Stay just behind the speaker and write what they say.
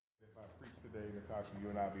Anacostia, you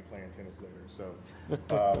and I will be playing tennis later. So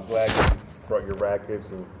I'm glad you brought your rackets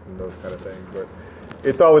and those kind of things. But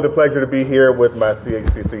it's always a pleasure to be here with my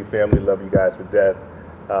CHCC family. Love you guys to death.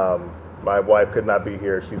 My wife could not be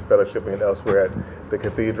here. She's fellowshipping elsewhere at the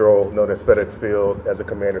cathedral known as FedEx Field as the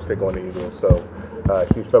Commanders take on the Eagles. So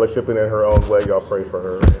she's fellowshipping in her own way. Y'all pray for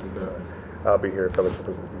her. And I'll be here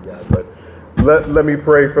fellowshipping with you guys. But let me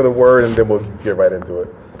pray for the word, and then we'll get right into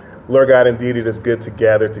it. Lord God, indeed, it is good to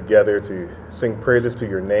gather together to sing praises to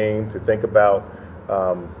your name, to think about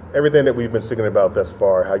everything that we've been singing about thus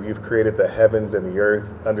far, how you've created the heavens and the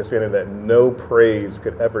earth, understanding that no praise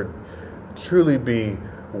could ever truly be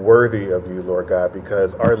worthy of you, Lord God,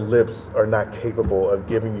 because our lips are not capable of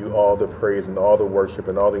giving you all the praise and all the worship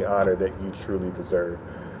and all the honor that you truly deserve.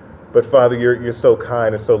 But Father, you're so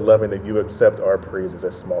kind and so loving that you accept our praises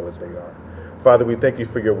as small as they are. Father, we thank you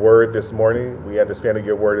for your word this morning. We understand that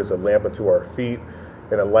your word is a lamp unto our feet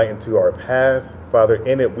and a light unto our path. Father,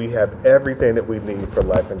 in it we have everything that we need for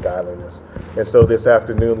life and godliness. And so this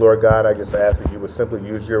afternoon, Lord God, I just ask that you would simply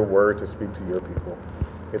use your word to speak to your people.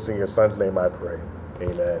 It's in your son's name I pray.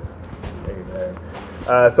 Amen. Amen.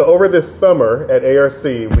 So over this summer at ARC,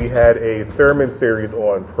 we had a sermon series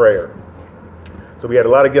on prayer. So we had a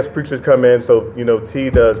lot of guest preachers come in. So,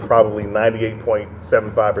 T does probably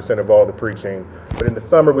 98.75% of all the preaching. But in the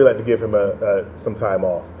summer, we like to give him some time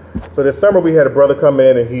off. So this summer, we had a brother come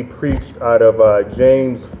in and he preached out of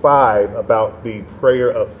James 5 about the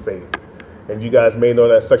prayer of faith. And you guys may know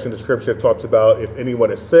that section of scripture talks about if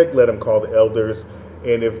anyone is sick, let him call the elders.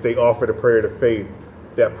 And if they offer the prayer of faith,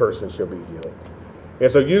 that person shall be healed.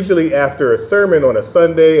 And so usually after a sermon on a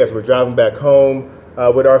Sunday, as we're driving back home,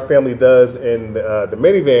 what our family does in the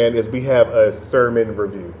minivan is we have a sermon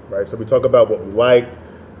review, right? So we talk about what we liked,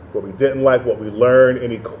 what we didn't like, what we learned,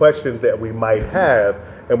 any questions that we might have,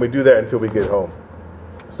 and we do that until we get home.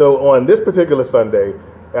 So on this particular Sunday,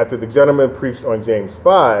 after the gentleman preached on James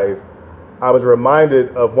 5, I was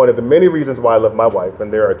reminded of one of the many reasons why I love my wife,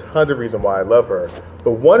 and there are tons of reasons why I love her.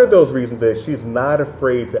 But one of those reasons is she's not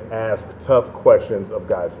afraid to ask tough questions of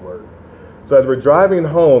God's word. So as we're driving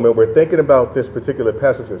home and we're thinking about this particular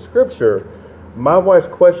passage of scripture, my wife's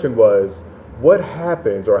question was, what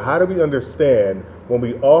happens or how do we understand when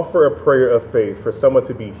we offer a prayer of faith for someone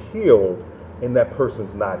to be healed and that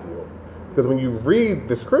person's not healed? Because when you read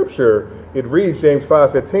the scripture, it reads, James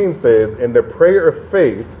 5:15 says, and the prayer of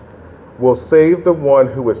faith will save the one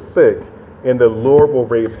who is sick, and the Lord will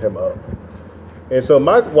raise him up. And so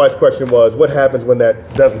my wife's question was, what happens when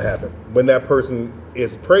that doesn't happen? When that person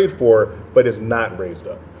is prayed for, but is not raised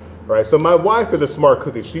up, right? So my wife is a smart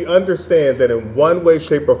cookie. She understands that in one way,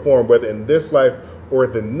 shape, or form, whether in this life or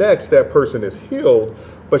the next, that person is healed.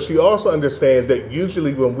 But she also understands that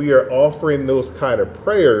usually when we are offering those kind of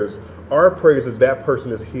prayers, our prayers is that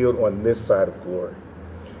person is healed on this side of glory.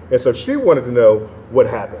 And so she wanted to know what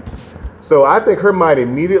happened. So I think her mind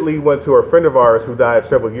immediately went to a friend of ours who died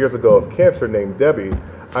several years ago of cancer named Debbie.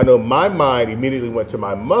 I know my mind immediately went to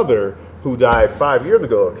my mother who died 5 years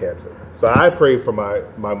ago of cancer. So I prayed for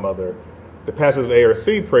my mother. The pastor of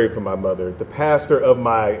ARC prayed for my mother. The pastor of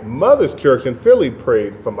my mother's church in Philly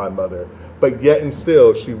prayed for my mother. But yet and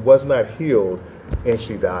still, she was not healed and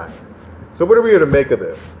she died. So what are we here to make of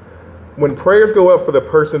this? When prayers go up for the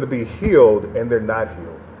person to be healed and they're not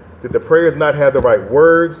healed, did the prayers not have the right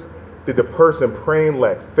words? Did the person praying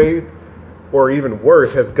lack faith? Or even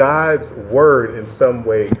worse, has God's word in some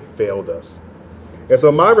way failed us? And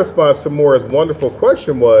so my response to Maura's wonderful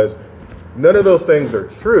question was, none of those things are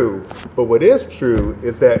true. But what is true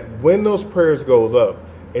is that when those prayers goes up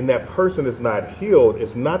and that person is not healed,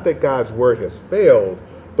 it's not that God's word has failed,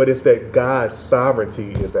 but it's that God's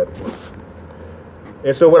sovereignty is at work.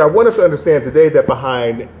 And so what I want us to understand today is that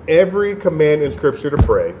behind every command in Scripture to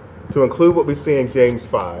pray, to include what we see in James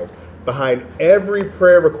 5, behind every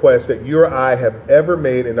prayer request that you or I have ever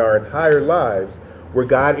made in our entire lives, where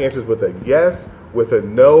God answers with a yes, with a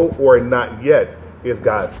no, or a not yet, is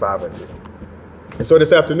God's sovereignty. And so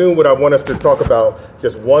this afternoon, what I want us to talk about,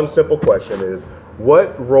 just one simple question is,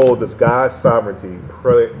 what role does God's sovereignty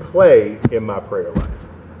play in my prayer life?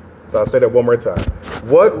 So I'll say that one more time.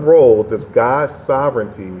 What role does God's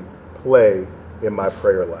sovereignty play in my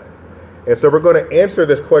prayer life? And so we're going to answer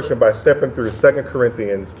this question by stepping through 2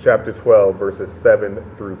 Corinthians chapter 12, verses 7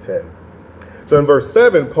 through 10. So in verse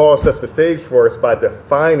 7, Paul sets the stage for us by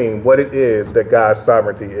defining what it is that God's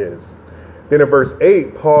sovereignty is. Then in verse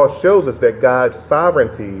 8, Paul shows us that God's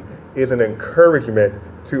sovereignty is an encouragement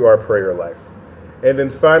to our prayer life. And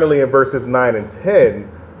then finally in verses 9 and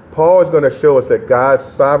 10, Paul is going to show us that God's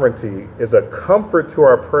sovereignty is a comfort to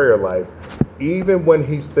our prayer life, even when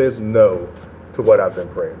he says no to what I've been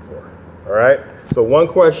praying for. All right? So one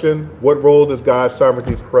question, what role does God's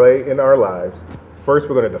sovereignty play in our lives? First,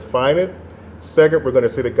 we're going to define it. Second, we're going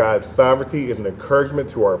to see that God's sovereignty is an encouragement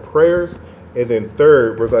to our prayers. And then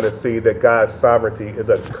third, we're going to see that God's sovereignty is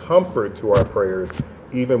a comfort to our prayers,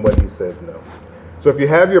 even when he says no. So if you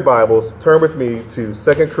have your Bibles, turn with me to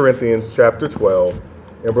 2 Corinthians chapter 12,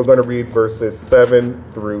 and we're going to read verses 7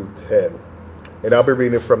 through 10. And I'll be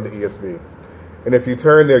reading from the ESV. And if you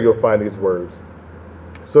turn there, you'll find these words.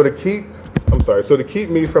 So to keep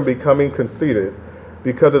me from becoming conceited,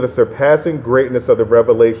 because of the surpassing greatness of the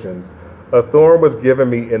revelations, a thorn was given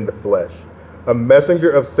me in the flesh, a messenger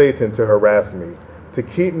of Satan to harass me, to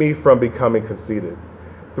keep me from becoming conceited.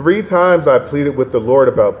 3 times I pleaded with the Lord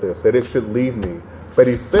about this, that it should leave me. But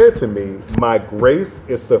he said to me, my grace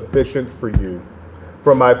is sufficient for you,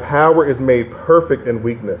 for my power is made perfect in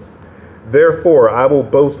weakness. Therefore, I will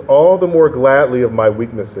boast all the more gladly of my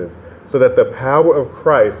weaknesses, so that the power of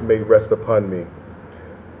Christ may rest upon me.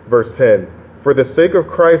 Verse 10, for the sake of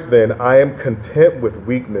Christ, then, I am content with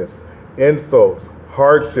weakness, insults,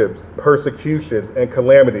 hardships, persecutions, and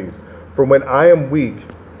calamities. For when I am weak,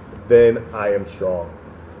 then I am strong.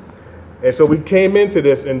 And so we came into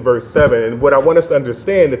this in verse 7, and what I want us to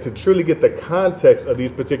understand is to truly get the context of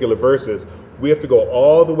these particular verses, we have to go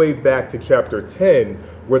all the way back to chapter 10,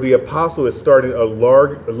 where the apostle is starting a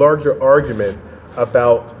larger argument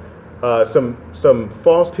about some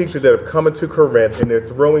false teachers that have come into Corinth, and they're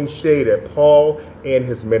throwing shade at Paul and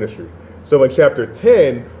his ministry. So in chapter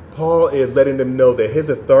 10, Paul is letting them know that his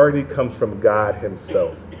authority comes from God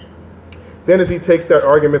himself. Then as he takes that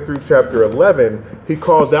argument through chapter 11, he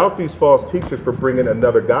calls out these false teachers for bringing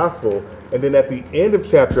another gospel. And then at the end of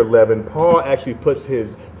chapter 11, Paul actually puts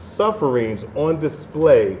his sufferings on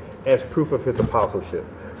display as proof of his apostleship.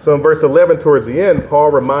 So in verse 11, towards the end, Paul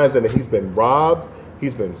reminds them that he's been robbed,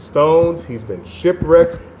 he's been stoned, he's been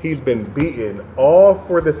shipwrecked, he's been beaten, all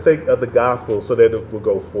for the sake of the gospel so that it will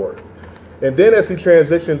go forth. And then as he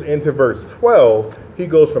transitions into verse 12, he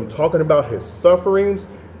goes from talking about his sufferings,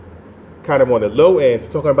 kind of on the low end, to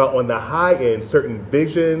talking about on the high end, certain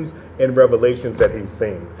visions and revelations that he's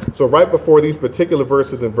seen. So right before these particular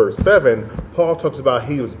verses in verse 7, Paul talks about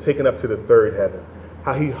he was taken up to the third heaven,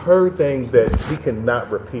 how he heard things that he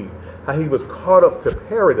cannot repeat, how he was caught up to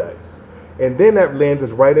paradise. And then that lands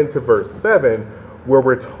us right into verse 7, where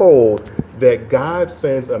we're told that God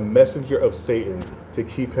sends a messenger of Satan to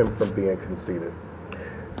keep him from being conceited.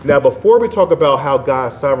 Now, before we talk about how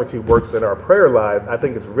God's sovereignty works in our prayer life, I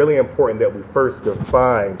think it's really important that we first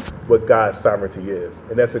define what God's sovereignty is.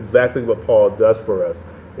 And that's exactly what Paul does for us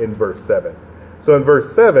in verse 7. So in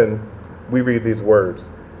verse 7, we read these words.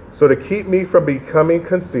 So to keep me from becoming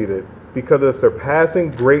conceited, because of the surpassing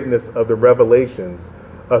greatness of the revelations,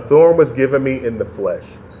 a thorn was given me in the flesh,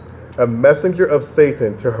 a messenger of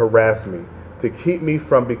Satan to harass me, to keep me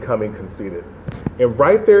from becoming conceited. And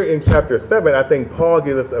right there in chapter 7, I think Paul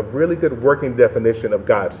gives us a really good working definition of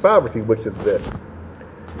God's sovereignty, which is this.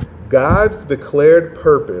 God's declared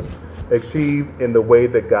purpose achieved in the way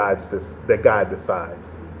that God decides.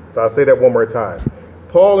 So I'll say that one more time.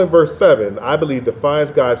 Paul in verse 7, I believe,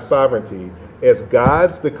 defines God's sovereignty as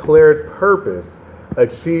God's declared purpose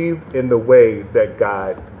achieved in the way that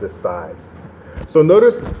God decides. So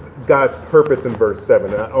notice God's purpose in verse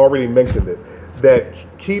 7. And I already mentioned it, that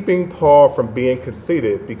keeping Paul from being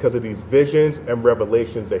conceited because of these visions and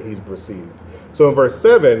revelations that he's received. So in verse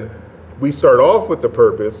 7, we start off with the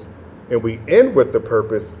purpose and we end with the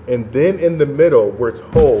purpose. And then in the middle, we're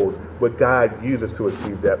told what God uses to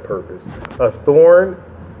achieve that purpose. A thorn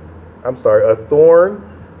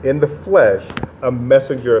in the flesh, a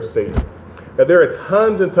messenger of Satan. Now, there are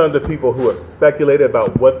tons and tons of people who have speculated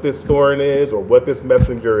about what this thorn is or what this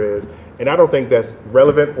messenger is, and I don't think that's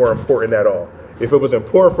relevant or important at all. If it was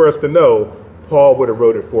important for us to know, Paul would have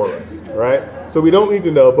wrote it for us, right? So we don't need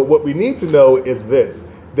to know, but what we need to know is this,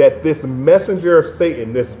 that this messenger of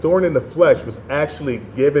Satan, this thorn in the flesh, was actually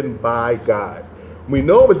given by God. We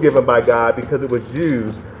know it was given by God because it was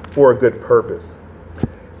used for a good purpose.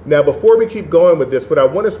 Now, before we keep going with this, what I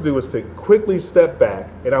want us to do is to quickly step back,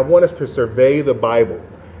 and I want us to survey the Bible.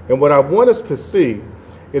 And what I want us to see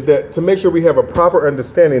is that to make sure we have a proper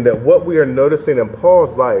understanding that what we are noticing in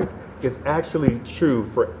Paul's life is actually true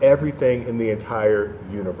for everything in the entire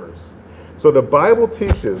universe. So the Bible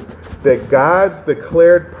teaches that God's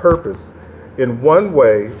declared purpose in one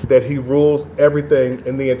way that he rules everything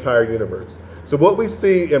in the entire universe. So what we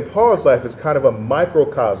see in Paul's life is kind of a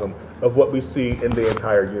microcosm of what we see in the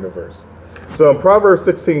entire universe. So in Proverbs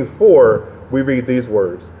 16:4, we read these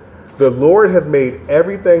words. The Lord has made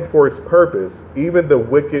everything for its purpose, even the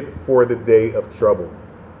wicked for the day of trouble.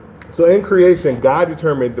 So in creation, God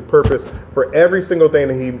determined the purpose for every single thing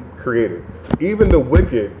that he created. Even the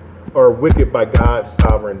wicked are wicked by God's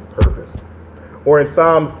sovereign purpose. Or in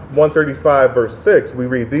Psalm 135, verse 6, we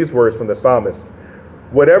read these words from the psalmist.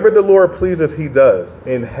 Whatever the Lord pleases, he does,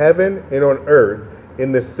 in heaven and on earth,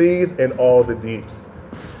 in the seas and all the deeps.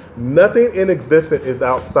 Nothing in existence is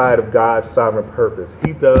outside of God's sovereign purpose.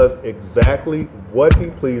 He does exactly what he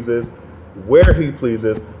pleases, where he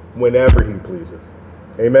pleases, whenever he pleases.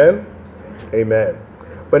 Amen? Amen.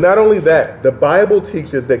 But not only that, the Bible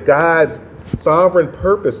teaches that God's sovereign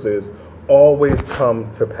purposes always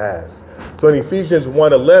come to pass. So in Ephesians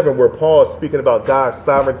 1:11, where Paul is speaking about God's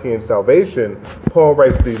sovereignty and salvation, Paul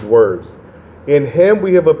writes these words. In him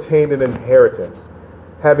we have obtained an inheritance,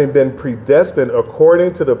 having been predestined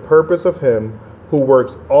according to the purpose of him who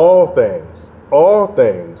works all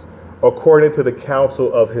things, according to the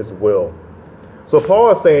counsel of his will. So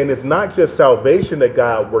Paul is saying it's not just salvation that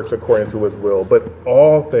God works according to his will, but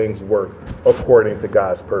all things work according to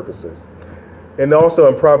God's purposes. And also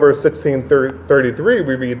in Proverbs 16:33,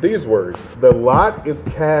 we read these words, the lot is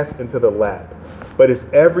cast into the lap, but its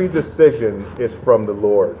every decision is from the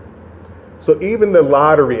Lord. So even the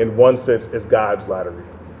lottery, in one sense, is God's lottery.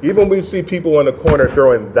 Even when we see people on the corner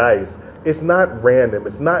throwing dice, it's not random.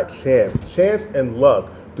 It's not chance. Chance and luck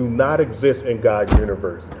do not exist in God's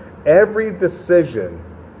universe. Every decision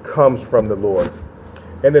comes from the Lord.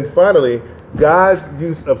 And then finally, God's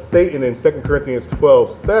use of Satan in 2 Corinthians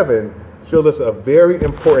 12:7 shows us a very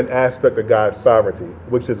important aspect of God's sovereignty,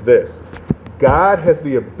 which is this. God has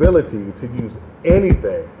the ability to use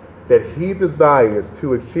anything that he desires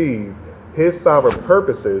to achieve his sovereign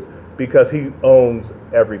purposes because he owns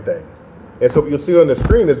everything. And so what you'll see on the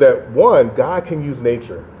screen is that, one, God can use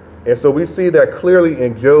nature. And so we see that clearly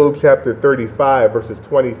in Job chapter 35, verses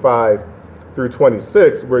 25 through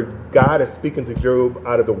 26, where God is speaking to Job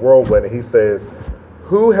out of the whirlwind, and he says,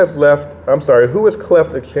 who has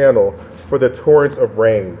cleft a channel for the torrents of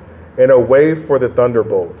rain, and a way for the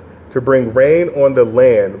thunderbolt, to bring rain on the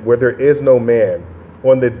land where there is no man,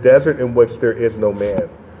 on the desert in which there is no man.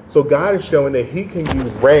 So God is showing that he can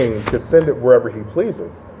use rain to send it wherever he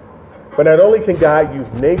pleases. But not only can God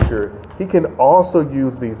use nature, he can also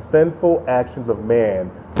use these sinful actions of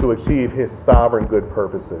man to achieve his sovereign good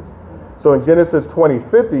purposes. So in Genesis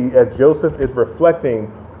 20:50, as Joseph is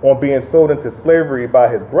reflecting on being sold into slavery by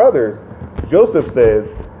his brothers, Joseph says,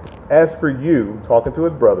 as for you, talking to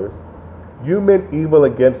his brothers, you meant evil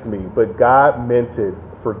against me, but God meant it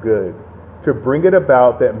for good, to bring it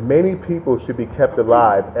about that many people should be kept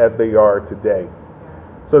alive as they are today.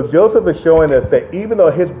 So Joseph is showing us that even though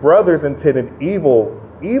his brothers intended evil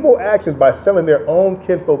actions by selling their own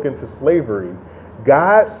kinfolk into slavery,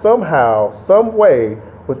 God somehow, some way,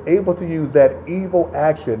 was able to use that evil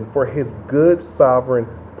action for his good sovereign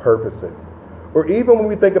purposes. Or even when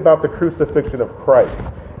we think about the crucifixion of Christ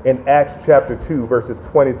in Acts chapter 2, verses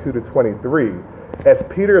 22 to 23, as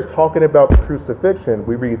Peter is talking about the crucifixion,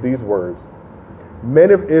 we read these words.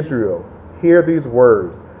 Men of Israel, hear these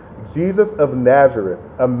words. Jesus of Nazareth,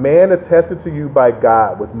 a man attested to you by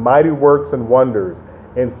God with mighty works and wonders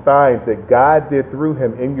and signs that God did through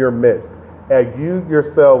him in your midst, as you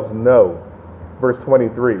yourselves know. Verse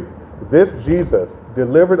 23, this Jesus,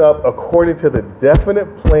 delivered up according to the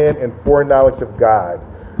definite plan and foreknowledge of God,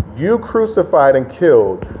 you crucified and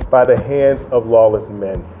killed by the hands of lawless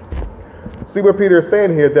men. See, what Peter is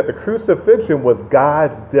saying here is that the crucifixion was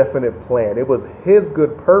God's definite plan. It was his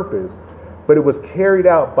good purpose, but it was carried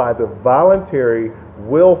out by the voluntary,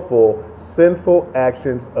 willful, sinful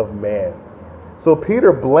actions of man. So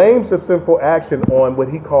Peter blames the sinful action on what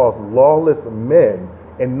he calls lawless men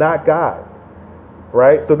and not God.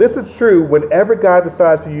 Right? So this is true whenever God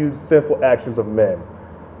decides to use sinful actions of men.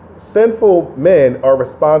 Sinful men are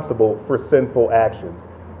responsible for sinful actions,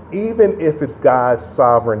 even if it's God's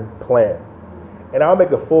sovereign plan. And I'll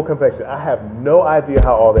make a full confession. I have no idea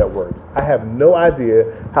how all that works. I have no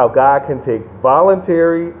idea how God can take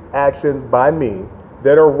voluntary actions by me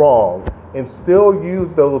that are wrong and still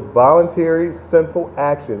use those voluntary sinful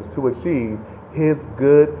actions to achieve his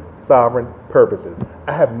good sovereign purposes.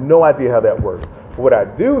 I have no idea how that works. But what I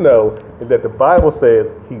do know is that the Bible says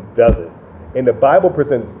he does it. And the Bible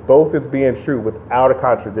presents both as being true without a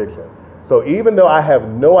contradiction. So even though I have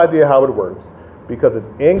no idea how it works, because it's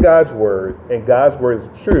in God's word and God's word is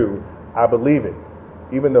true, I believe it.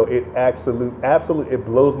 Even though it absolutely it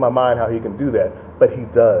blows my mind how he can do that, but he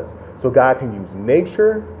does. So God can use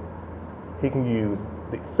nature, he can use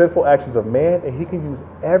the sinful actions of man, and he can use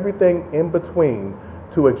everything in between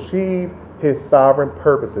to achieve his sovereign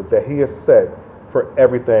purposes that he has set for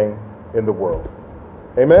everything in the world.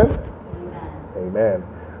 Amen? Amen. Amen.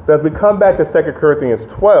 So as we come back to 2 Corinthians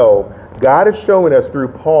 12, God is showing us through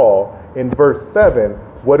Paul in verse 7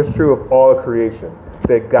 what is true of all creation,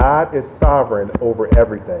 that God is sovereign over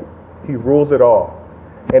everything. He rules it all.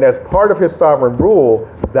 And as part of his sovereign rule,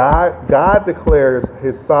 God declares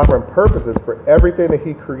his sovereign purposes for everything that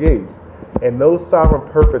he creates. And those sovereign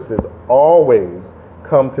purposes always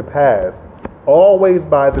come to pass, always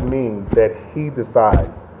by the means that he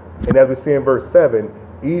decides. And as we see in verse 7,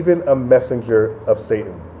 even a messenger of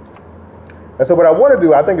Satan. And so what I want to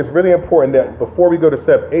do, I think it's really important that before we go to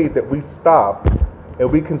step 8, that we stop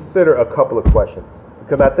and we consider a couple of questions.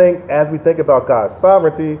 Because I think as we think about God's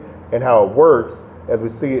sovereignty and how it works, as we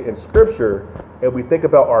see it in Scripture, and we think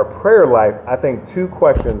about our prayer life, I think two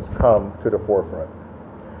questions come to the forefront.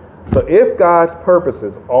 So if God's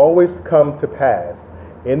purposes always come to pass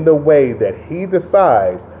in the way that he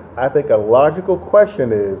decides, I think a logical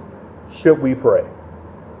question is, should we pray?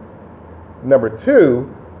 Number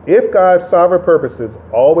two, if God's sovereign purposes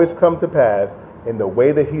always come to pass in the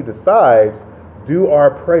way that he decides, do our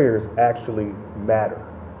prayers actually matter?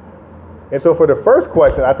 And so for the first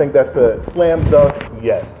question, I think that's a slam dunk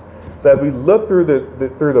yes. So as we look through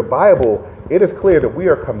the Bible, it is clear that we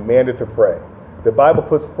are commanded to pray. The Bible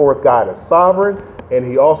puts forth God as sovereign, and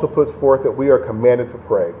he also puts forth that we are commanded to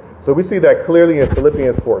pray. So we see that clearly in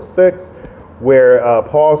Philippians 4:6, where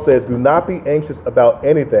Paul says, do not be anxious about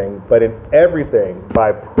anything, but in everything,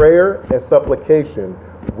 by prayer and supplication,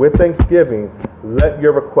 with thanksgiving, let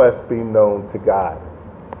your requests be known to God.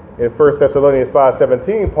 In 1 Thessalonians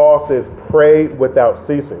 5:17, Paul says, pray without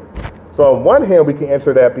ceasing. So on one hand, we can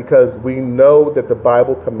answer that because we know that the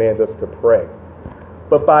Bible commands us to pray.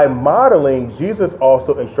 But by modeling, Jesus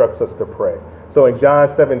also instructs us to pray. So in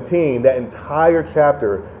John 17, that entire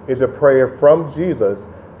chapter is a prayer from Jesus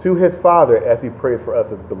to his Father as he prays for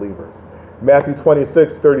us as believers. Matthew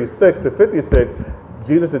 26:36 to 56,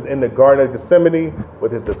 Jesus is in the Garden of Gethsemane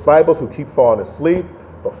with his disciples who keep falling asleep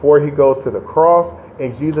before he goes to the cross,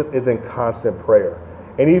 and Jesus is in constant prayer.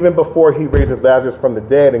 And even before he raises Lazarus from the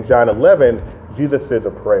dead in John 11, Jesus says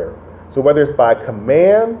a prayer. So whether it's by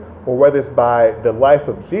command or whether it's by the life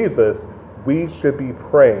of Jesus, we should be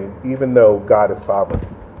praying even though God is sovereign.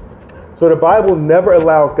 So the Bible never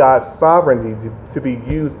allows God's sovereignty to be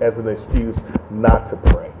used as an excuse not to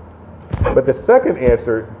pray. But the second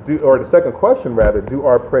answer, or the second question rather, do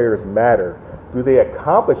our prayers matter? Do they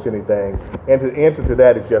accomplish anything? And the answer to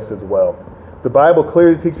that is yes as well. The Bible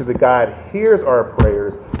clearly teaches that God hears our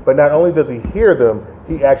prayers, but not only does he hear them,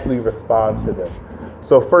 he actually responds to them.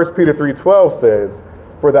 So 1 Peter 3:12 says,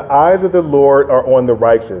 for the eyes of the Lord are on the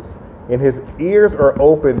righteous, and his ears are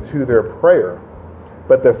open to their prayer.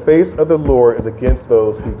 But the face of the Lord is against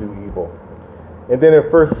those who do evil. And then in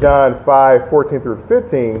 1 John 5:14 through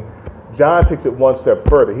 15, John takes it one step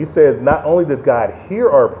further. He says not only does God hear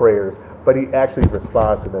our prayers, but he actually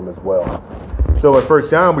responds to them as well. So in 1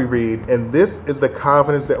 John we read, and this is the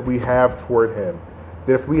confidence that we have toward him,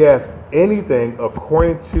 that if we ask anything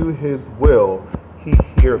according to his will, he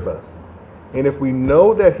hears us. And if we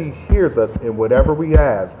know that he hears us in whatever we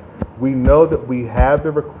ask, we know that we have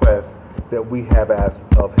the request that we have asked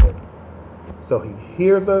of him. So he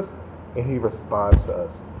hears us and he responds to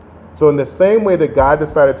us. So in the same way that God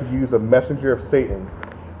decided to use a messenger of Satan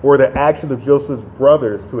or the action of Joseph's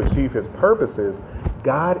brothers to achieve his purposes,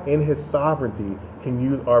 God in his sovereignty can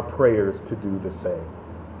use our prayers to do the same.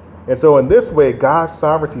 And so in this way, God's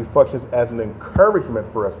sovereignty functions as an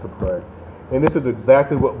encouragement for us to pray. And this is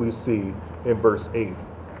exactly what we see in verse 8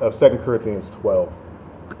 of 2 Corinthians 12.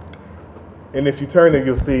 And if you turn there,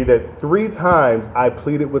 you'll see that 3 times I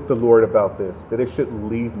pleaded with the Lord about this, that it shouldn't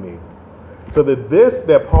leave me. So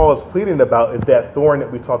that Paul is pleading about is that thorn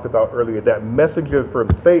that we talked about earlier, that messenger from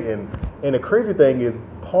Satan. And the crazy thing is,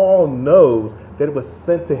 Paul knows that it was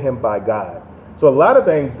sent to him by God. So a lot of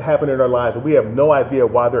things happen in our lives and we have no idea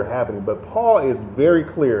why they're happening. But Paul is very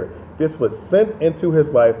clear. This was sent into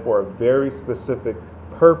his life for a very specific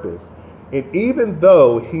purpose. And even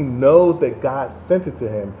though he knows that God sent it to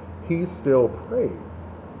him, he still prays.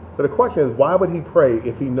 So the question is, why would he pray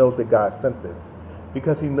if he knows that God sent this?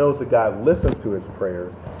 Because he knows that God listens to his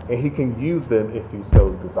prayers and he can use them if he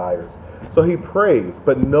so desires. So he prays,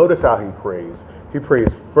 but notice how he prays. He prays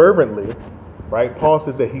fervently, right? Paul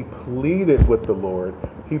says that he pleaded with the Lord.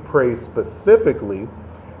 He prays specifically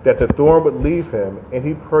that the thorn would leave him, and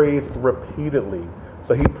he prays repeatedly.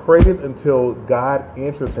 So he prays until God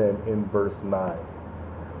answers him in verse 9.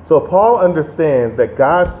 So Paul understands that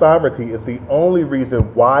God's sovereignty is the only reason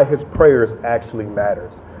why his prayers actually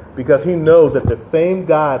matters. Because he knows that the same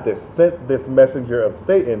God that sent this messenger of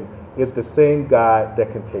Satan is the same God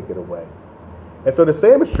that can take it away. And so the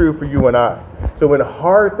same is true for you and I. So when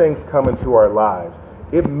hard things come into our lives,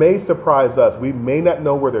 it may surprise us. We may not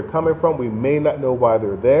know where they're coming from. We may not know why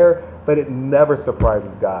they're there, but it never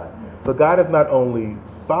surprises God. So God is not only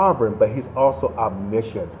sovereign, but he's also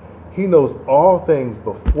omniscient. He knows all things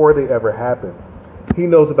before they ever happen. He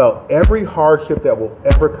knows about every hardship that will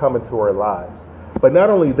ever come into our lives. But not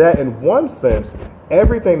only that, in one sense,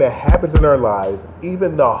 everything that happens in our lives,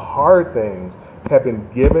 even the hard things, have been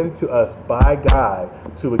given to us by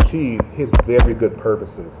God to achieve his very good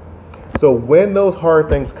purposes. So when those hard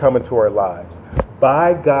things come into our lives,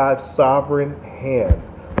 by God's sovereign hand,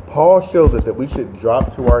 Paul shows us that we should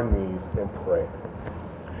drop to our knees and pray.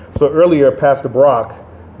 So earlier, Pastor Brock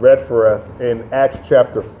read for us in Acts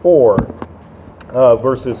chapter 4,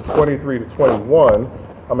 verses 23 to 21.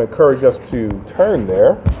 I'm going to encourage us to turn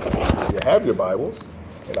there. If you have your Bibles,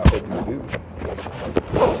 and I hope you do.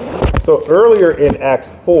 So earlier in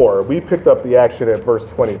Acts 4, we picked up the action at verse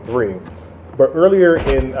 23. But earlier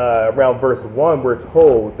in around verse 1, we're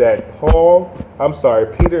told that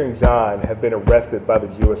Peter and John have been arrested by the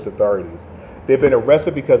Jewish authorities. They've been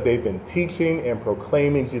arrested because they've been teaching and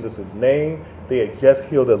proclaiming Jesus' name. They had just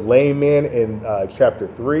healed a lame man in chapter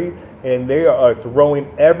 3, and they are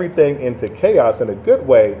throwing everything into chaos in a good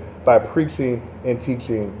way by preaching and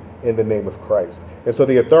teaching in the name of Christ. And so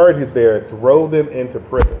the authorities there throw them into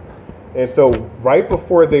prison. And so right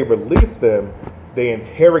before they release them, they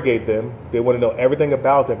interrogate them. They want to know everything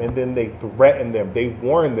about them, and then they threaten them. They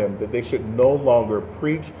warn them that they should no longer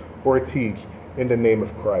preach or teach in the name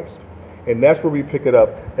of Christ. And that's where we pick it up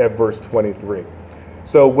at verse 23.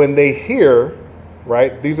 So when they hear,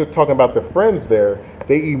 right, these are talking about the friends there,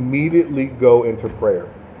 they immediately go into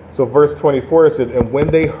prayer. So verse 24 says, and when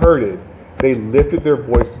they heard it, they lifted their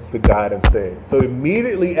voices to God and said. So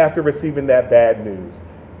immediately after receiving that bad news,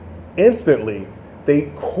 instantly, they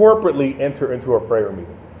corporately enter into a prayer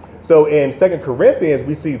meeting. So in 2 Corinthians,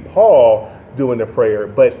 we see Paul doing the prayer,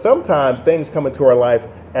 but sometimes things come into our life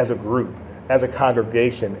as a group, as a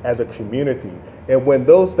congregation, as a community. And when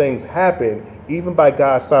those things happen, even by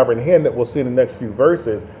God's sovereign hand that we'll see in the next few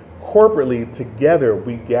verses, corporately together,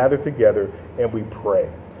 we gather together and we pray.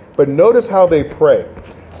 But notice how they pray.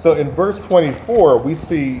 So in verse 24, we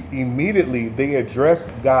see immediately they address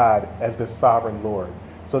God as the sovereign Lord.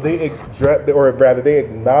 So they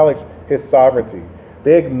acknowledge his sovereignty.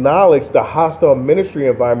 They acknowledge the hostile ministry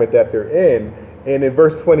environment that they're in. And in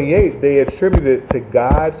verse 28, they attribute it to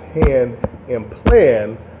God's hand and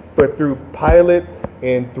plan, but through Pilate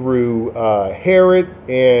and through Herod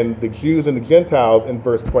and the Jews and the Gentiles in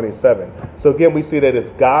verse 27. So again, we see that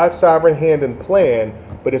it's God's sovereign hand and plan,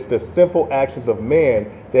 but it's the sinful actions of man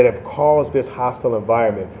that have caused this hostile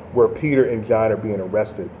environment where Peter and John are being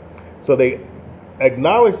arrested. So they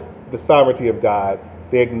acknowledge the sovereignty of God,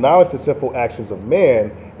 they acknowledge the sinful actions of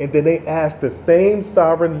man, and then they ask the same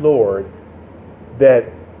sovereign Lord that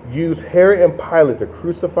used Herod and Pilate to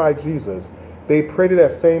crucify Jesus, they pray to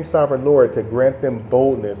that same sovereign Lord to grant them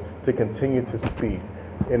boldness to continue to speak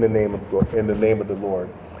in the name of the Lord.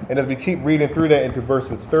 And as we keep reading through that into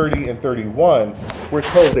verses 30 and 31, we're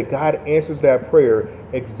told that God answers that prayer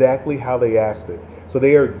exactly how they asked it. So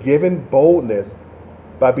they are given boldness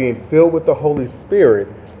by being filled with the Holy Spirit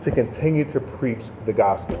to continue to preach the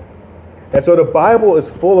gospel. And so the Bible is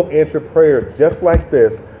full of answered prayers just like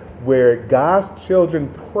this, where God's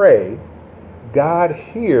children pray, God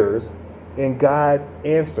hears, and God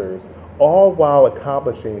answers, all while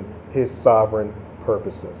accomplishing his sovereign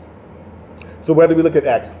purposes. So whether we look at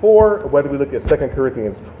Acts 4 or whether we look at 2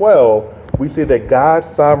 Corinthians 12, we see that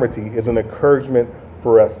God's sovereignty is an encouragement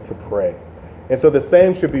for us to pray. And so the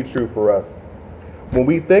same should be true for us. When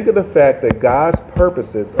we think of the fact that God's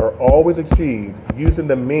purposes are always achieved using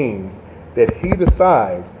the means that he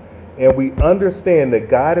decides, and we understand that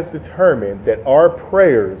God has determined that our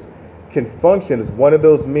prayers can function as one of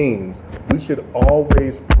those means, we should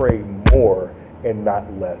always pray more and not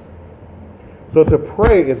less. So to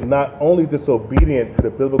pray is not only disobedient to the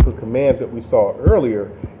biblical commands that we saw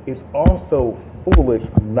earlier, it's also foolish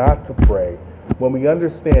not to pray when we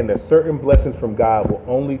understand that certain blessings from God will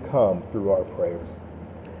only come through our prayers.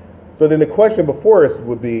 So then the question before us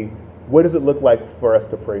would be, what does it look like for us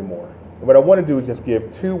to pray more? And what I want to do is just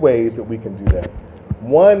give two ways that we can do that.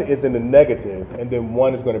 One is in the negative, and then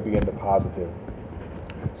one is going to be in the positive.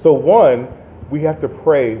 So one, we have to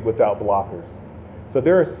pray without blockers. So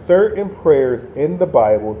there are certain prayers in the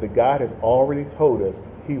Bible that God has already told us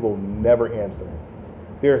he will never answer.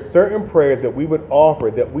 There are certain prayers that we would offer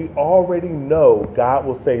that we already know God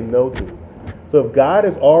will say no to. So if God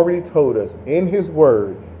has already told us in his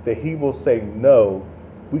word that he will say no,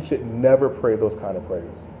 we should never pray those kind of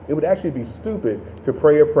prayers. It would actually be stupid to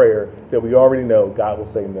pray a prayer that we already know God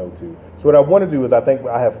will say no to. So what I want to do is I think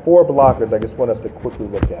I have 4 blockers I just want us to quickly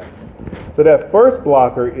look at. So that first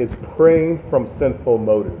blocker is praying from sinful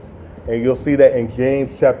motives. And you'll see that in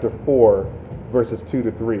James chapter 4, verses 2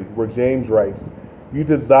 to 3, where James writes, "You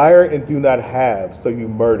desire and do not have, so you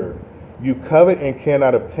murder. You covet and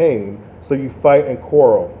cannot obtain, so you fight and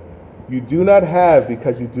quarrel. You do not have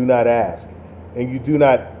because you do not ask. And you do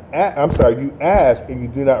not you ask and you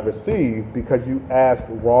do not receive because you ask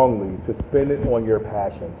wrongly to spend it on your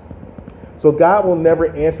passions." So God will never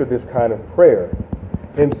answer this kind of prayer.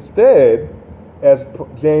 Instead, as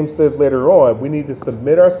James says later on, we need to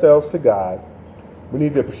submit ourselves to God. We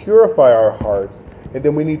need to purify our hearts, and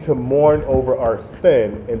then we need to mourn over our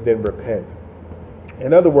sin and then repent.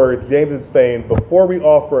 In other words, James is saying before we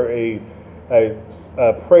offer a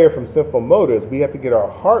prayer from sinful motives, we have to get our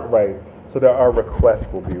heart right so that our request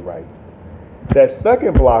will be right. That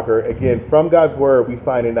second blocker, again, from God's word, we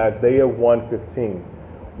find in Isaiah 1:15,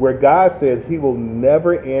 where God says he will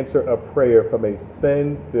never answer a prayer from a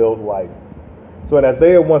sin-filled life. So in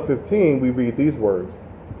Isaiah 1:15, we read these words,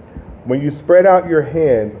 "When you spread out your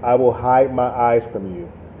hands, I will hide my eyes from you.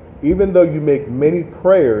 Even though you make many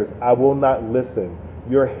prayers, I will not listen.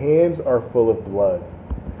 Your hands are full of blood."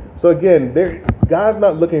 So again, God's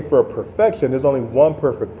not looking for a perfection. There's only one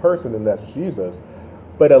perfect person, and that's Jesus.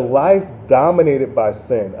 But a life dominated by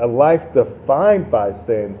sin, a life defined by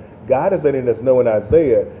sin, God is letting us know in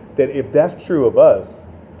Isaiah that if that's true of us,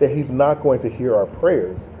 that he's not going to hear our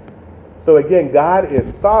prayers. So again, God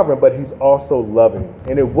is sovereign, but he's also loving.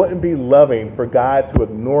 And it wouldn't be loving for God to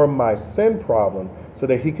ignore my sin problem so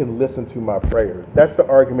that he can listen to my prayers. That's the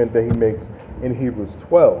argument that he makes in Hebrews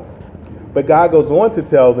 12. But God goes on to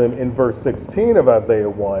tell them in verse 16 of Isaiah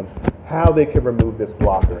 1 how they can remove this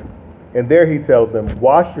blocker. And there he tells them,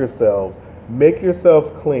 "Wash yourselves, make yourselves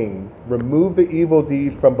clean, remove the evil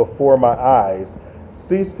deeds from before my eyes,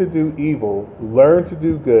 cease to do evil, learn to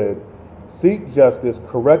do good, seek justice,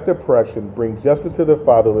 correct oppression, bring justice to the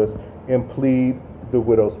fatherless, and plead the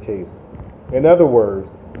widow's case." In other words,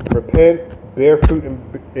 repent, bear fruit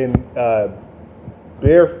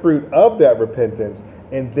of that repentance,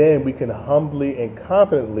 and then we can humbly and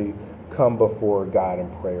confidently come before God in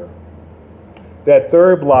prayer. That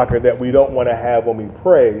third blocker that we don't want to have when we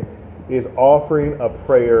pray is offering a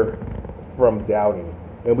prayer from doubting.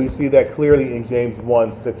 And we see that clearly in James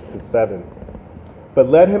 1, 6 to 7. "But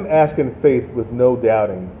let him ask in faith with no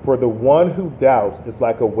doubting, for the one who doubts is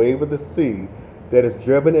like a wave of the sea that is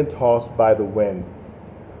driven and tossed by the wind.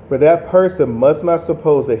 For that person must not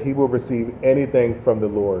suppose that he will receive anything from the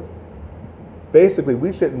Lord." Basically,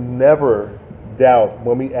 we should never doubt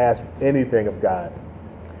when we ask anything of God.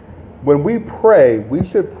 When we pray, we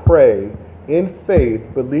should pray in faith,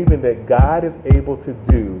 believing that God is able to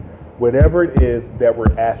do whatever it is that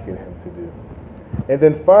we're asking him to do. And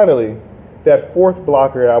then finally, that fourth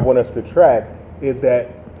blocker I want us to track is that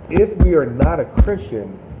if we are not a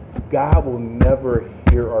Christian, God will never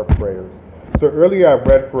hear our prayers. So earlier I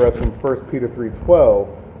read for us from 1 Peter 3:12,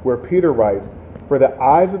 where Peter writes, "For the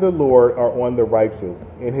eyes of the Lord are on the righteous,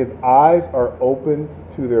 and his eyes are open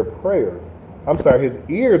to their prayers." His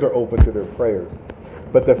ears are open to their prayers.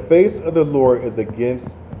 "But the face of the Lord is against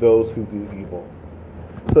those who do evil."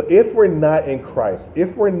 So if we're not in Christ,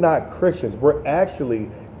 if we're not Christians, we're actually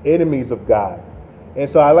enemies of God. And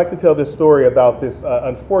so I like to tell this story about this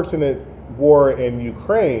unfortunate war in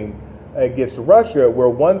Ukraine against Russia, where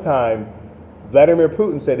one time Vladimir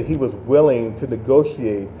Putin said that he was willing to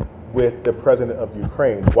negotiate with the president of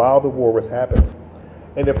Ukraine while the war was happening.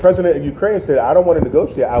 And the president of Ukraine said, "I don't want to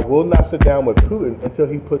negotiate. I will not sit down with Putin until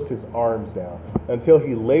he puts his arms down. Until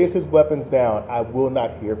he lays his weapons down, I will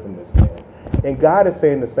not hear from this man." And God is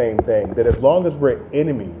saying the same thing, that as long as we're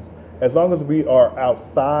enemies, as long as we are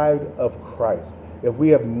outside of Christ, if we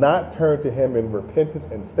have not turned to him in repentance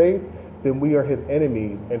and faith, then we are his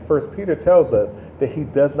enemies. And 1 Peter tells us that he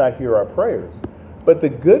does not hear our prayers. But the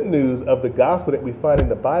good news of the gospel that we find in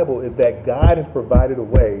the Bible is that God has provided a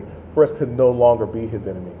way for us to no longer be his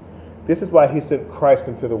enemies. This is why he sent Christ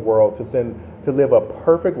into the world, to live a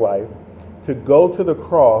perfect life, to go to the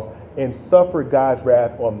cross and suffer God's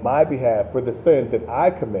wrath on my behalf for the sins that I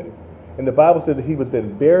committed. And the Bible says that he was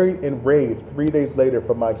then buried and raised 3 days later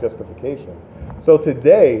for my justification. So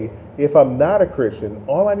today, if I'm not a Christian,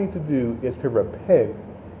 all I need to do is to repent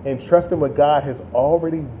and trust in what God has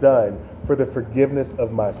already done for the forgiveness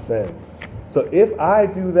of my sins. So if I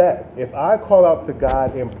do that, if I call out to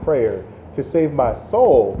God in prayer to save my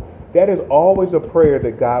soul, that is always a prayer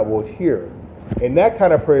that God will hear. And that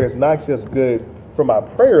kind of prayer is not just good for my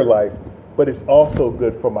prayer life, but it's also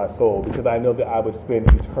good for my soul because I know that I would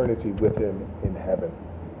spend eternity with him in heaven.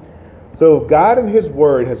 So God in his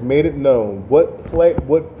word has made it known what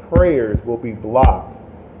prayers will be blocked.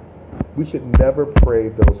 We should never pray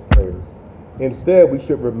those prayers. Instead, we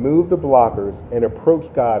should remove the blockers and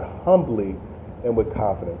approach God humbly and with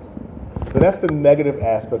confidence. So that's the negative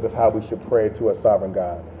aspect of how we should pray to a sovereign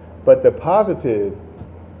God. But the positive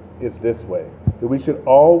is this way, that we should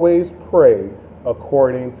always pray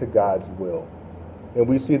according to God's will. And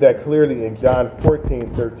we see that clearly in John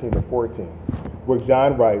 14:13-14, where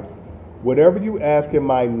John writes, "Whatever you ask in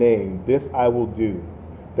my name, this I will do,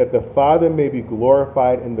 that the Father may be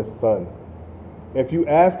glorified in the Son. If you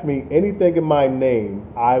ask me anything in my name,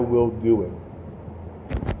 I will do it."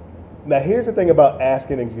 Now here's the thing about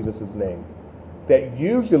asking in Jesus' name, that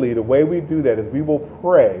usually the way we do that is we will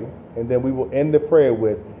pray, and then we will end the prayer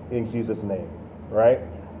with, "In Jesus' name," right?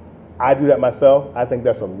 I do that myself. I think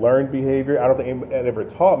that's a learned behavior. I don't think anyone ever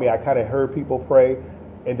taught me. I kind of heard people pray,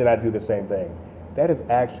 and then I do the same thing. That is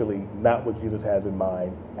actually not what Jesus has in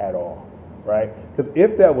mind at all, right? Because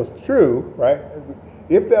if that was true, right,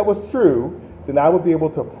 if that was true, then I would be able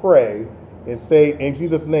to pray and say, "In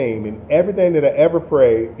Jesus' name," and everything that I ever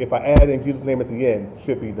pray, if I add "in Jesus' name" at the end,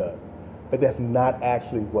 should be done. But that's not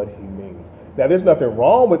actually what he means. Now, there's nothing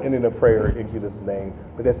wrong with ending a prayer in Jesus' name,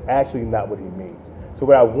 but that's actually not what he means. So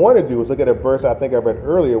what I want to do is look at a verse I think I read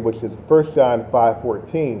earlier, which is 1 John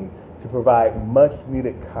 5:14, to provide much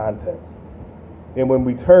needed context. And when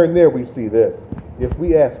we turn there, we see this. If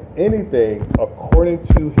we ask anything according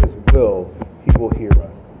to his will, he will hear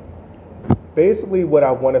us. Basically, what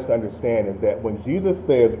I want us to understand is that when Jesus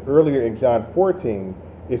says earlier in John 14,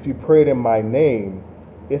 "If you prayed in my name,"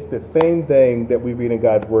 it's the same thing that we read in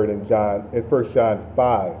God's word in 1 John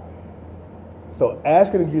 5. So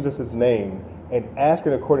asking in Jesus' name and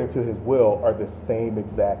asking according to his will are the same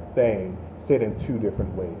exact thing, said in two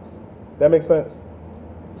different ways. That makes sense?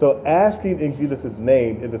 So asking in Jesus'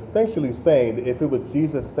 name is essentially saying that if it was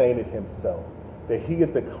Jesus saying it himself, that he is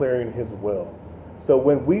declaring his will. So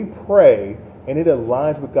when we pray and it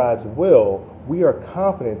aligns with God's will, we are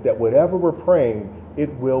confident that whatever we're praying, it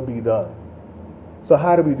will be done. So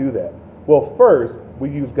how do we do that? Well, first, we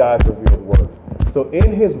use God's revealed word. So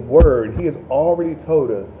in his word, he has already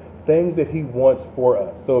told us things that he wants for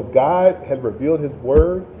us. So if God has revealed his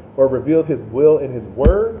word or revealed his will in his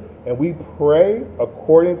word, and we pray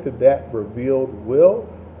according to that revealed will,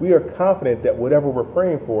 we are confident that whatever we're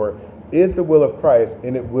praying for is the will of Christ,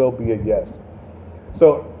 and it will be a yes.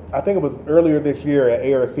 So I think it was earlier this year at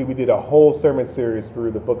ARC, we did a whole sermon series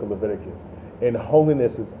through the book of Leviticus. And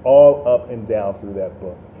holiness is all up and down through that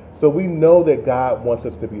book. So we know that God wants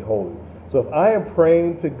us to be holy. So if I am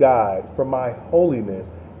praying to God for my holiness,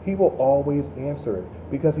 he will always answer it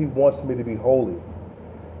because he wants me to be holy.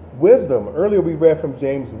 Wisdom, earlier we read from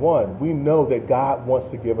James 1. We know that God wants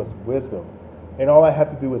to give us wisdom. And all I have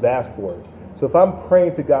to do is ask for it. So if I'm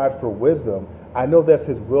praying to God for wisdom, I know that's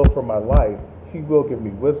his will for my life. He will give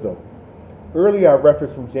me wisdom. Earlier I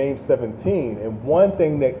referenced from James 17, and one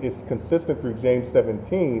thing that is consistent through James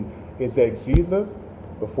 17 is that Jesus,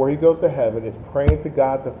 before he goes to heaven, is praying to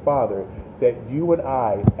God the Father that you and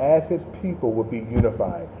I, as his people, would be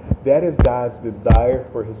unified. That is God's desire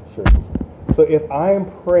for his church. So if I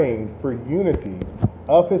am praying for unity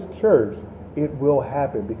of his church, it will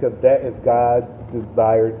happen because that is God's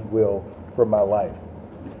desired will for my life.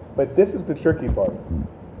 But this is the tricky part.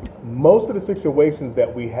 Most of the situations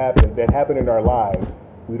that happen in our lives,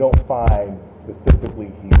 we don't find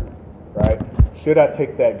specifically here, right? Should I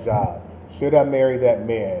take that job? Should I marry that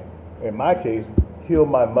man? In my case, heal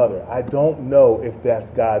my mother. I don't know if that's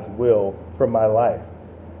God's will for my life.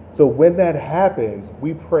 So when that happens,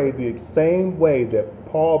 we pray the same way that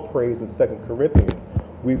Paul prays in 2 Corinthians.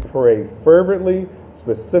 We pray fervently,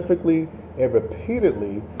 specifically, and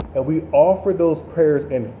repeatedly, and we offer those prayers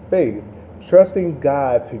in faith, trusting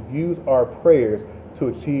God to use our prayers to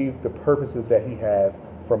achieve the purposes that he has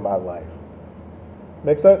for my life.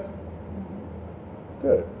 Make sense?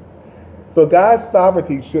 Good. So God's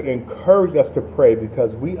sovereignty should encourage us to pray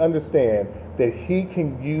because we understand that he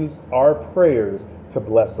can use our prayers to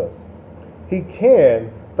bless us. He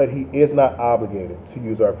can, but he is not obligated to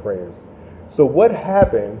use our prayers. So what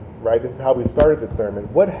happens, right, this is how we started the sermon,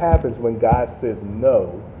 what happens when God says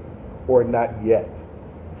no or not yet?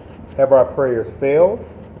 Have our prayers failed?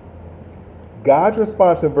 God's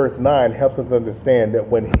response in verse 9 helps us understand that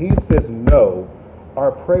when he says no,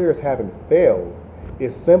 our prayers haven't failed.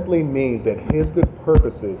 It simply means that his good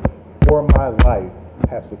purposes for my life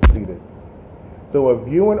have succeeded. So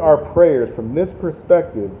viewing our prayers from this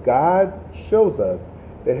perspective, God shows us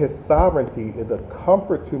that his sovereignty is a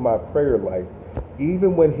comfort to my prayer life,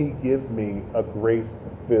 even when he gives me a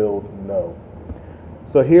grace-filled no.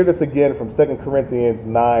 So hear this again from 2 Corinthians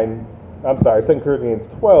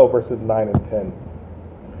 12, verses 9 and 10.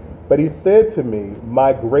 But he said to me,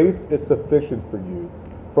 my grace is sufficient for you,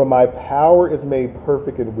 for my power is made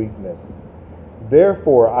perfect in weakness.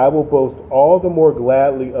 Therefore I will boast all the more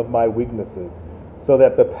gladly of my weaknesses, so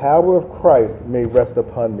that the power of Christ may rest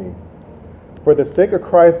upon me. For the sake of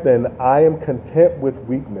Christ, then, I am content with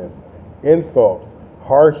weakness, insults,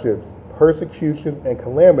 hardships, persecutions, and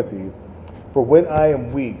calamities. For when I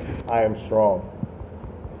am weak, I am strong.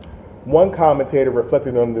 One commentator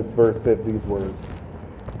reflecting on this verse said these words: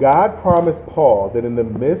 God promised Paul that in the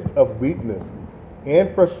midst of weakness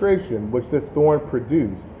and frustration which this thorn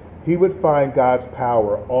produced, he would find God's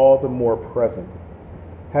power all the more present.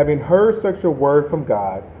 Having heard such a word from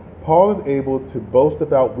God, Paul is able to boast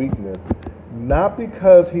about weakness, not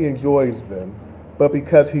because he enjoys them, but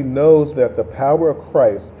because he knows that the power of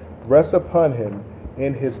Christ rests upon him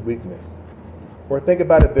in his weakness. Or think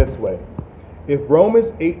about it this way. If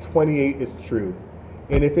Romans 8:28 is true,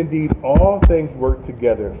 and if indeed all things work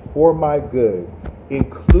together for my good,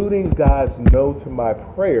 including God's no to my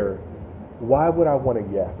prayer, why would I want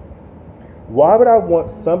a yes? Why would I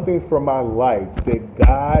want something from my life that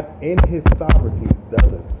God in his sovereignty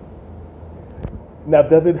doesn't? Now,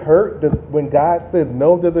 does it hurt? When God says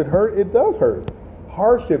no, does it hurt? It does hurt.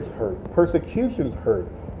 Hardships hurt. Persecutions hurt.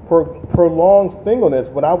 Prolonged singleness,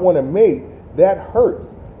 when I want to mate, that hurts.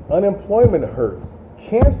 Unemployment hurts.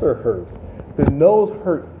 Cancer hurts. The no's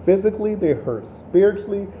hurt physically, they hurt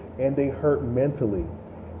spiritually, and they hurt mentally.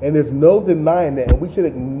 And there's no denying that. And we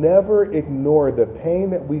should never ignore the pain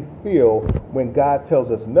that we feel when God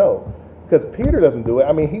tells us no. Because Peter doesn't do it.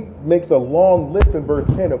 I mean, he makes a long list in verse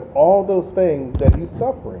 10 of all those things that he's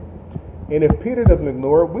suffering. And if Peter doesn't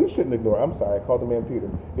ignore it, we shouldn't ignore it. I'm sorry, I called the man Peter.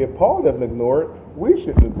 If Paul doesn't ignore it, we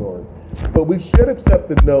shouldn't ignore it. But we should accept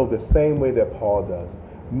the no the same way that Paul does,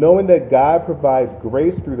 knowing that God provides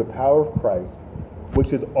grace through the power of Christ,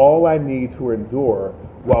 which is all I need to endure,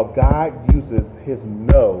 while God uses his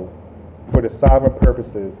no for the sovereign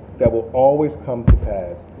purposes that will always come to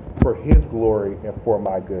pass for his glory and for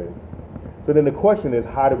my good. So then the question is,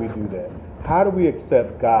 how do we do that? How do we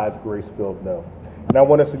accept God's grace-filled no? And I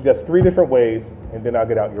want to suggest 3 different ways, and then I'll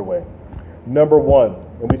get out your way. Number 1,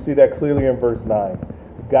 and we see that clearly in verse 9,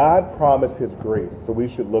 God promised his grace, so we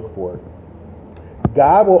should look for it.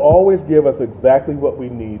 God will always give us exactly what we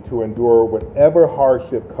need to endure whatever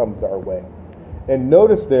hardship comes our way. And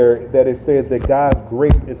notice there that it says that God's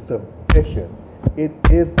grace is sufficient. It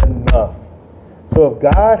is enough. So if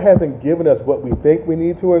God hasn't given us what we think we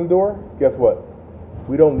need to endure, guess what?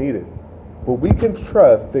 We don't need it. But we can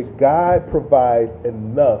trust that God provides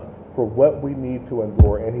enough for what we need to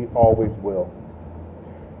endure, and he always will.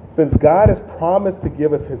 Since God has promised to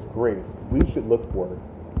give us his grace, we should look for it.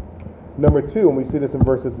 Number 2, and we see this in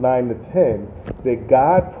verses 9 to 10, that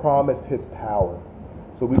God promised his power.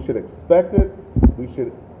 So we should expect it, we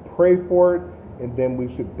should pray for it, and then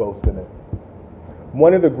we should boast in it.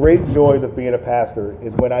 One of the great joys of being a pastor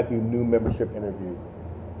is when I do new membership interviews.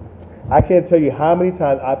 I can't tell you how many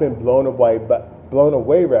times I've been blown away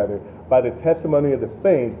by the testimony of the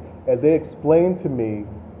saints as they explain to me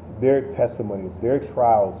their testimonies, their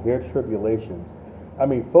trials, their tribulations. I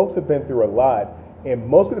mean, folks have been through a lot, and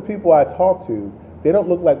most of the people I talk to, they don't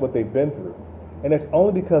look like what they've been through. And it's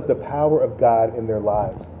only because of the power of God in their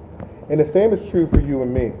lives. And the same is true for you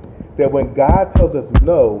and me, that when God tells us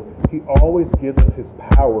no, he always gives us his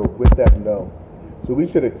power with that no. So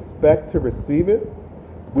we should expect to receive it.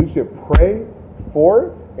 We should pray for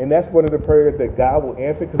it. And that's one of the prayers that God will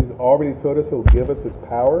answer, because he's already told us he'll give us his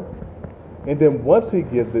power. And then once he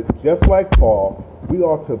gives it, just like Paul, we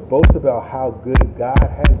ought to boast about how good God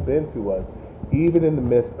has been to us, even in the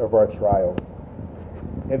midst of our trials.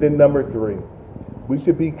 And then number 3, we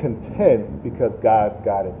should be content because God's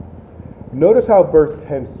got it. Notice how verse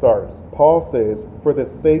 10 starts. Paul says, for the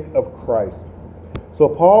sake of Christ. So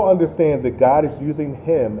Paul understands that God is using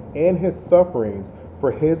him and his sufferings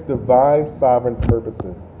for his divine sovereign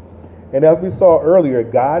purposes. And as we saw earlier,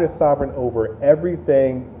 God is sovereign over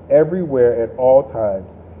everything, everywhere, at all times,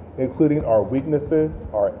 including our weaknesses,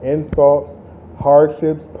 our insults,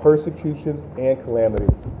 hardships, persecutions, and calamities.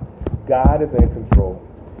 God is in control.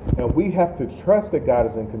 And we have to trust that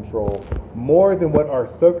God is in control more than what our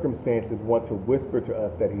circumstances want to whisper to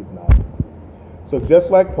us that he's not. So just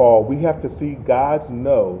like Paul, we have to see God's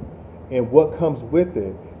no and what comes with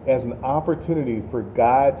it as an opportunity for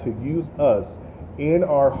God to use us in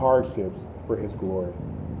our hardships for his glory.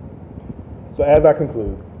 So as I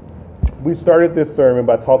conclude, We started this sermon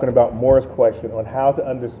by talking about Moore's question on how to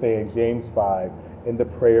understand James 5 in the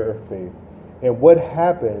prayer of faith and what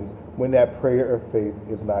happens when that prayer of faith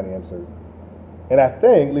is not answered. And I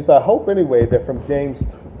think, at least I hope anyway, that from 2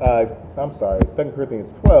 Corinthians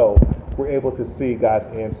 12, we're able to see God's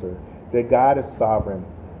answer, that God is sovereign,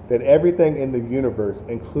 that everything in the universe,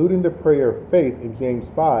 including the prayer of faith in James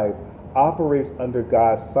 5, operates under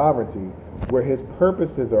God's sovereignty, where his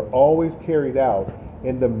purposes are always carried out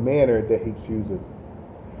in the manner that he chooses.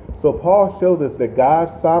 So Paul showed us that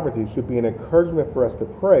God's sovereignty should be an encouragement for us to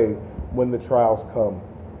pray when the trials come.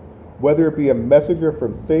 Whether it be a messenger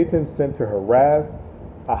from Satan sent to harass,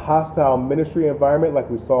 a hostile ministry environment like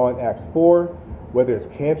we saw in Acts 4, whether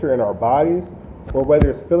it's cancer in our bodies, or whether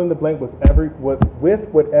it's fill in the blank with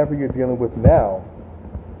whatever you're dealing with now,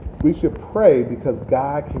 we should pray because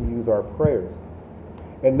God can use our prayers.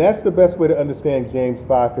 And that's the best way to understand James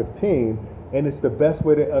 5:15, and it's the best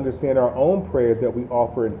way to understand our own prayers that we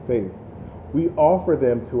offer in faith. We offer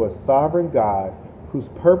them to a sovereign God whose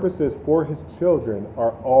purposes for his children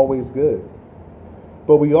are always good.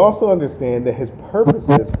 But we also understand that his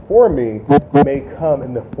purposes for me may come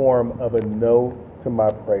in the form of a no to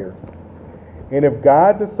my prayers. And if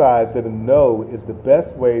God decides that a no is the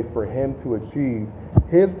best way for him to achieve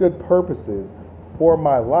his good purposes for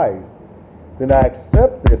my life, then I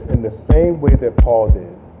accept this in the same way that Paul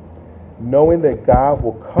did, knowing that God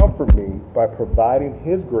will comfort me by providing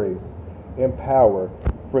his grace and power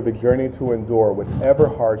for the journey to endure whatever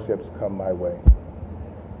hardships come my way.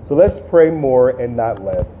 So let's pray more and not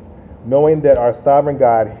less, knowing that our sovereign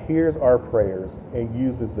God hears our prayers and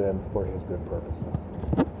uses them for his good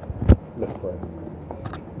purposes. Let's pray.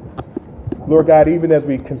 Lord God, even as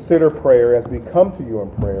we consider prayer, as we come to you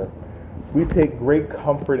in prayer, we take great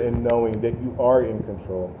comfort in knowing that you are in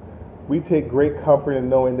control. We take great comfort in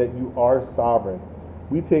knowing that you are sovereign.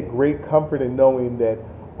 We take great comfort in knowing that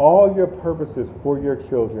all your purposes for your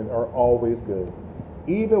children are always good,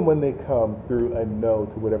 even when they come through a no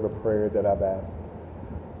to whatever prayer that I've asked.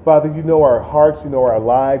 Father, you know our hearts, you know our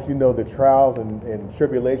lives, you know the trials and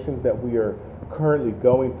tribulations that we are currently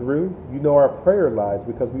going through. You know our prayer lives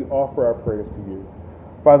because we offer our prayers to you.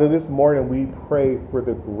 Father, this morning we pray for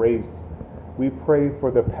the grace. We pray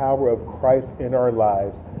for the power of Christ in our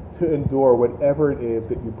lives to endure whatever it is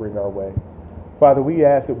that you bring our way. Father, we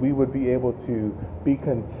ask that we would be able to be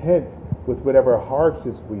content with whatever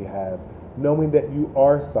hardships we have, knowing that you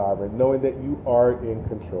are sovereign, knowing that you are in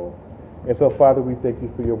control. And so, Father, we thank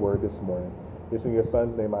you for your word this morning. It's in your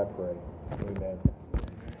Son's name I pray. Amen.